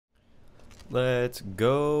Let's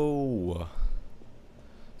go.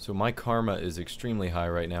 So my karma is extremely high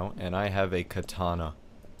right now, and I have a katana.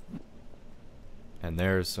 And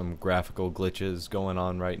there's some graphical glitches going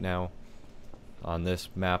on right now on this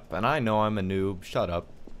map. And I know I'm a noob. Shut up.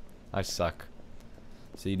 I suck.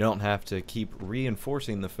 So you don't have to keep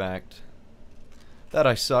reinforcing the fact that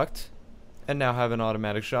I sucked and now have an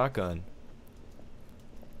automatic shotgun.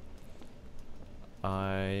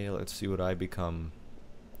 Let's see what I become.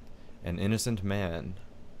 An innocent man.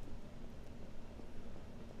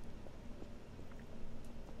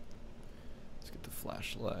 Let's get the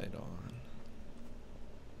flashlight on.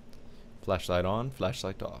 Flashlight on,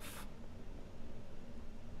 flashlight off.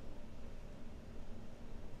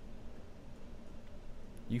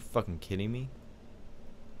 You fucking kidding me?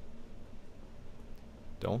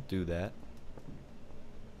 Don't do that.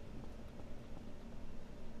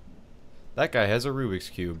 That guy has a Rubik's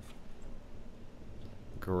Cube.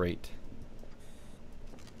 Great.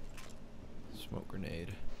 Smoke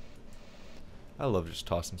grenade. I love just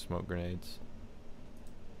tossing smoke grenades.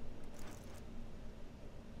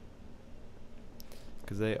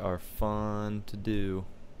 Because they are fun to do.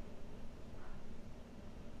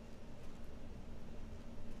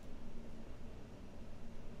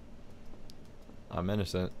 I'm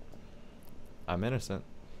innocent. I'm innocent.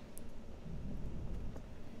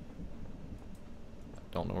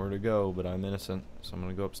 Don't know where to go, but I'm innocent, so I'm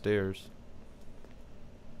gonna go upstairs.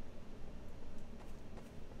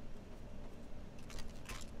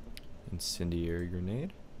 Incendiary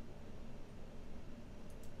grenade.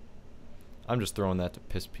 I'm just throwing that to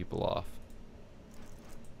piss people off.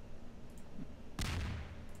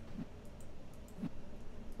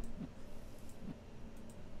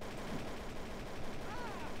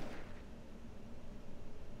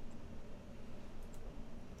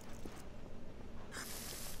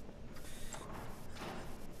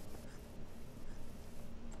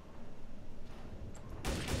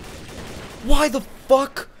 Why the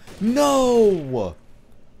fuck? No!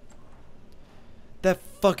 That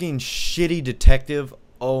fucking shitty detective.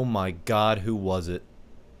 Oh my god, who was it?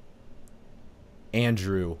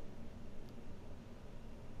 Andrew.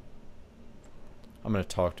 I'm gonna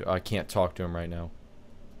talk to... I can't talk to him right now.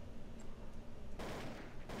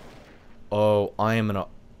 Oh, I am gonna...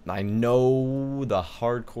 I know the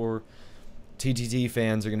hardcore TTT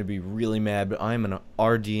fans are gonna be really mad, but I'm gonna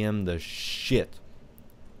RDM the shit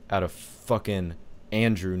out of fucking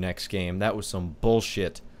Andrew next game. That was some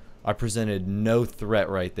bullshit. I presented no threat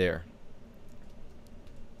right there.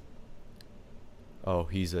 Oh,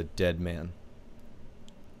 he's a dead man.